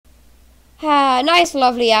Nice,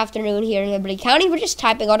 lovely afternoon here in Liberty County. We're just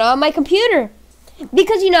typing on my computer.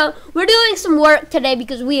 Because, we're doing some work today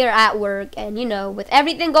because we are at work. And, with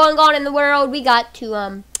everything going on in the world, we got to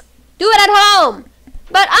do it at home.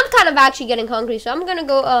 But I'm kind of actually getting hungry, so I'm going to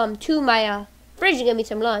go to my fridge and get me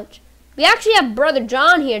some lunch. We actually have Brother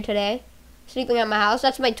John here today, sleeping at my house.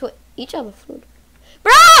 That's my twin. Eat all the food.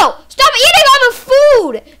 Bro! Stop eating all the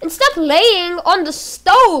food! And stop laying on the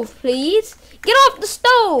stove, please. Get off the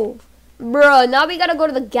stove. Bro, now we gotta go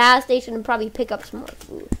to the gas station and probably pick up some more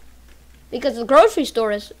food. Because the grocery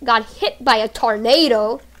store got hit by a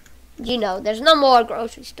tornado. There's no more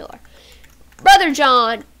grocery store. Brother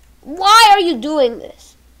John, why are you doing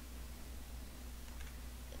this?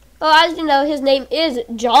 Well, as you know, his name is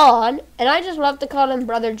John. And I just love to call him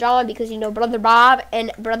Brother John because, Brother Bob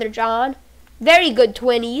and Brother John, very good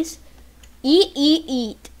twinnies. Eat, eat,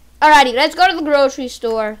 eat. Alrighty, let's go to the grocery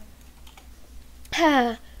store.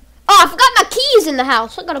 Oh, I forgot my keys in the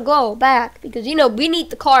house. I gotta go back because, we need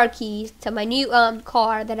the car keys to my new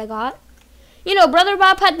car that I got. Brother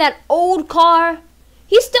Bob had that old car.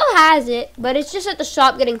 He still has it, but it's just at the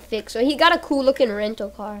shop getting fixed. So he got a cool looking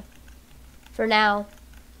rental car for now.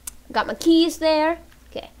 Got my keys there.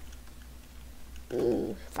 Okay.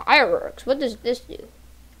 Ooh, fireworks. What does this do?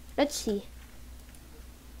 Let's see.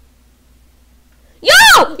 Yo!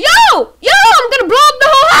 Yo! Yo! I'm gonna blow up the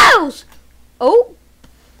whole house! Oh.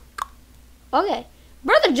 Okay.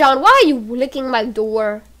 Brother John, why are you licking my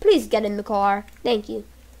door? Please get in the car. Thank you.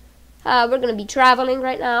 We're going to be traveling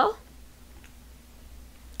right now.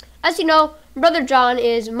 As you know, Brother John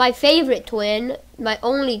is my favorite twin. My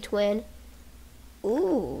only twin.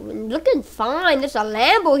 Ooh, looking fine. There's a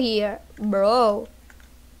Lambo here. Bro.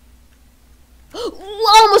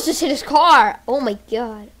 Almost just hit his car. Oh my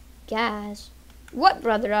god. Gas. What,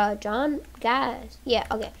 Brother John? Gas. Yeah,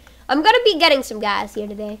 okay. I'm going to be getting some gas here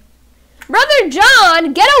today. Brother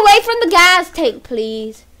John, get away from the gas tank,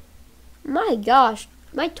 please. My gosh,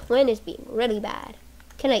 my twin is being really bad.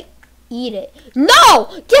 Can I eat it?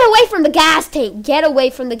 No! Get away from the gas tank. Get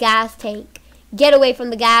away from the gas tank. Get away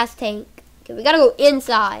from the gas tank. Okay, we gotta go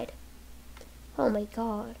inside. Oh my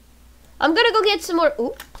god. I'm gonna go get some more.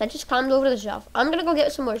 Oops, I just climbed over the shelf. I'm gonna go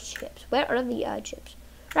get some more chips. Where are the chips?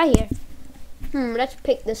 Right here. Let's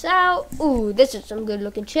pick this out. Ooh, this is some good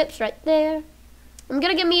looking chips right there. I'm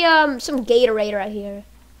gonna get me some Gatorade right here.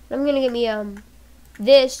 I'm gonna get me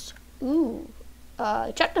this. Ooh,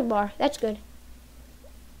 chocolate bar. That's good.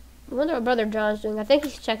 I wonder what Brother John's doing. I think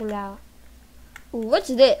he's checking out. Ooh, what's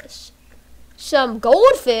this? Some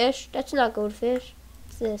goldfish. That's not goldfish.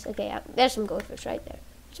 What's this? Okay, there's some goldfish right there.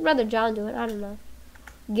 What's Brother John doing? I don't know.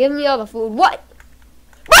 Give me all the food. What?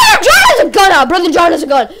 Brother John has a gun out. Brother John has a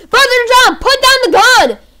gun. Brother John, put down the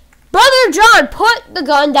gun. Brother John, put the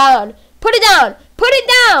gun down. Put it down. Put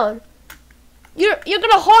it down. You're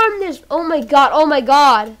gonna harm this. Oh my god. Oh my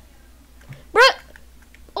god.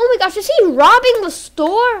 Oh my gosh. Is he robbing the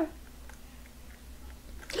store?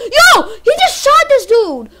 Yo! He just shot this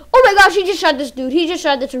dude. Oh my gosh. He just shot this dude. He just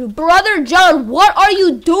shot this dude. Brother John, what are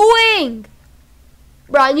you doing?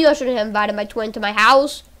 Bro, I knew I shouldn't have invited my twin to my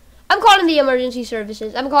house. I'm calling the emergency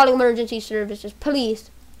services. I'm calling emergency services.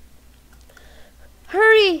 Please.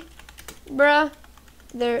 Hurry. Bruh.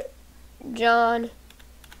 There. John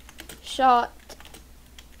shot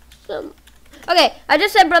some. Okay, I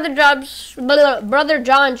just said Brother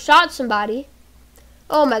John shot somebody.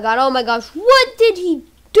 Oh my god, oh my gosh. What did he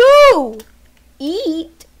do?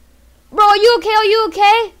 Eat? Bro, are you okay? Are you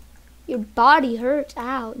okay? Your body hurts.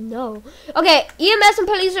 Ow, no. Okay, EMS and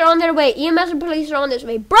police are on their way. EMS and police are on this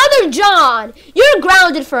way. Brother John, you're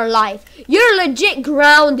grounded for life. You're legit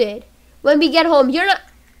grounded. When we get home,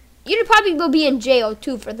 you probably will be in jail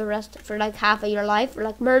too for like half of your life for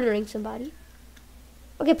like murdering somebody.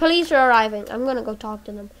 Okay, police are arriving. I'm gonna go talk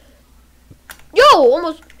to them. Yo,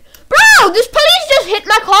 almost. Bro, this police just hit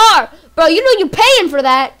my car. Bro, you're paying for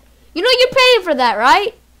that. You're paying for that,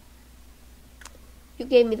 right? You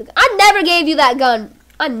gave me the gun. I never gave you that gun.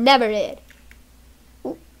 I never did.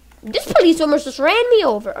 Ooh, this police almost just ran me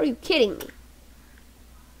over. Are you kidding me?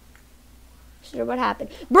 Sir, what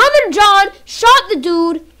happened? Brother John shot the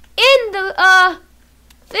dude in the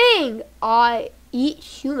thing. I eat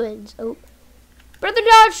humans. Oh, Brother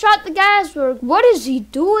John shot the gas work. What is he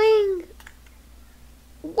doing?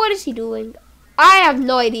 What is he doing? I have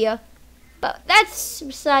no idea. But that's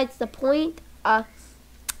besides the point. I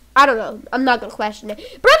don't know. I'm not gonna question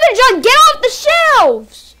it. Brother John, get off the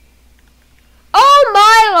shelves! Oh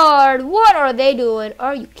my lord, what are they doing?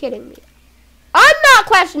 Are you kidding me? I'm not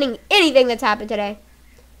questioning anything that's happened today.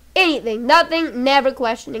 Anything, nothing, never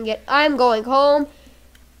questioning it. I'm going home.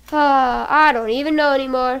 I don't even know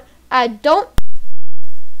anymore. I don't.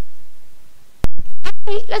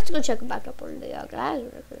 Hey, let's go check back up on the glass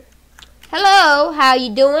worker. Hello, how you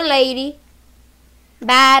doing, lady?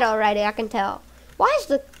 Bad already, I can tell. Why is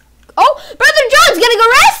the... Oh, Brother John's getting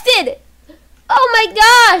arrested! Oh my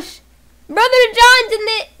gosh! Brother John's in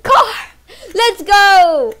the car! Let's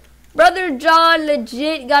go! Brother John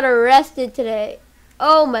legit got arrested today.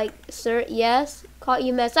 Oh my... Sir, yes? Call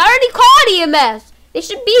EMS. I already called EMS! They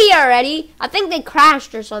should be here already. I think they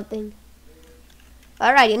crashed or something.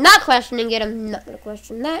 Alrighty, not questioning it. I'm not gonna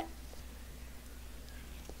question that.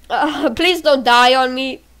 Please don't die on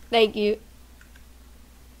me. Thank you.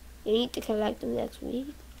 You need to collect them next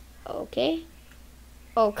week. Okay.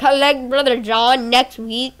 Oh, collect Brother John next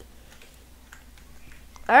week.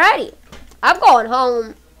 Alrighty. I'm going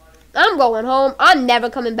home. I'm going home. I'm never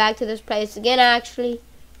coming back to this place again, actually.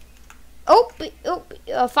 Oh,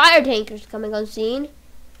 a fire tanker's coming on scene.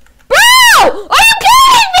 Bro! Are you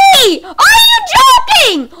kidding me? Are you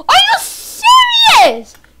joking? Are you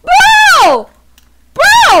serious? Bro!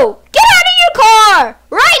 Bro! Get out of your car!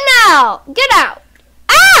 Right now! Get out!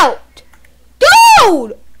 Out!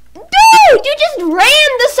 Dude! Dude! You just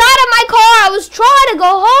rammed the side of my car! I was trying to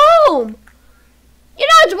go home! You're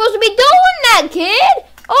not supposed to be doing that, kid!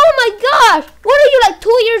 Oh my gosh! What are you, like 2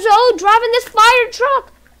 years old, driving this fire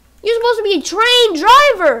truck? You're supposed to be a trained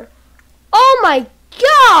driver! Oh my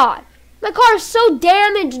god! My car is so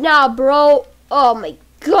damaged now, bro. Oh my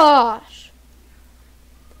gosh.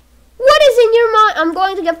 What is in your mind? I'm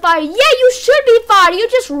going to get fired. Yeah, you should be fired. You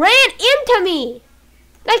just ran into me.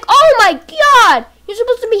 Like, oh my god. You're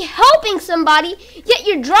supposed to be helping somebody, yet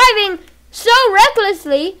you're driving so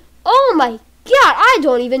recklessly. Oh my god. I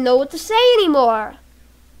don't even know what to say anymore.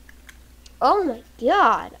 Oh my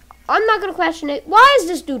god. I'm not going to question it. Why is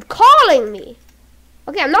this dude calling me?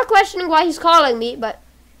 Okay, I'm not questioning why he's calling me, but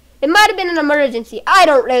it might have been an emergency. I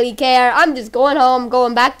don't really care. I'm just going home,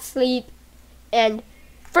 going back to sleep, and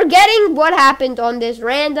forgetting what happened on this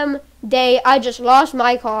random day. I just lost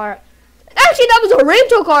my car. Actually, that was a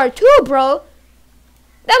rental car too, bro.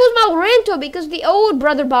 That was my rental because the old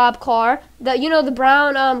Brother Bob car, the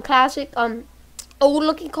brown classic old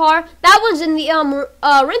looking car, that one's in the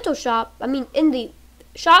rental shop. I mean, in the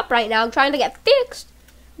shop right now. I'm trying to get fixed,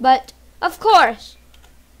 but of course,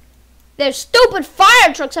 their stupid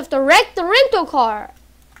fire trucks have to wreck the rental car.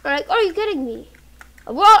 Like, are you kidding me?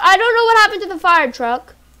 Well, I don't know what happened to the fire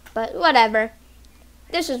truck, but whatever.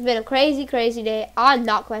 This has been a crazy, crazy day. I'm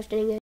not questioning it.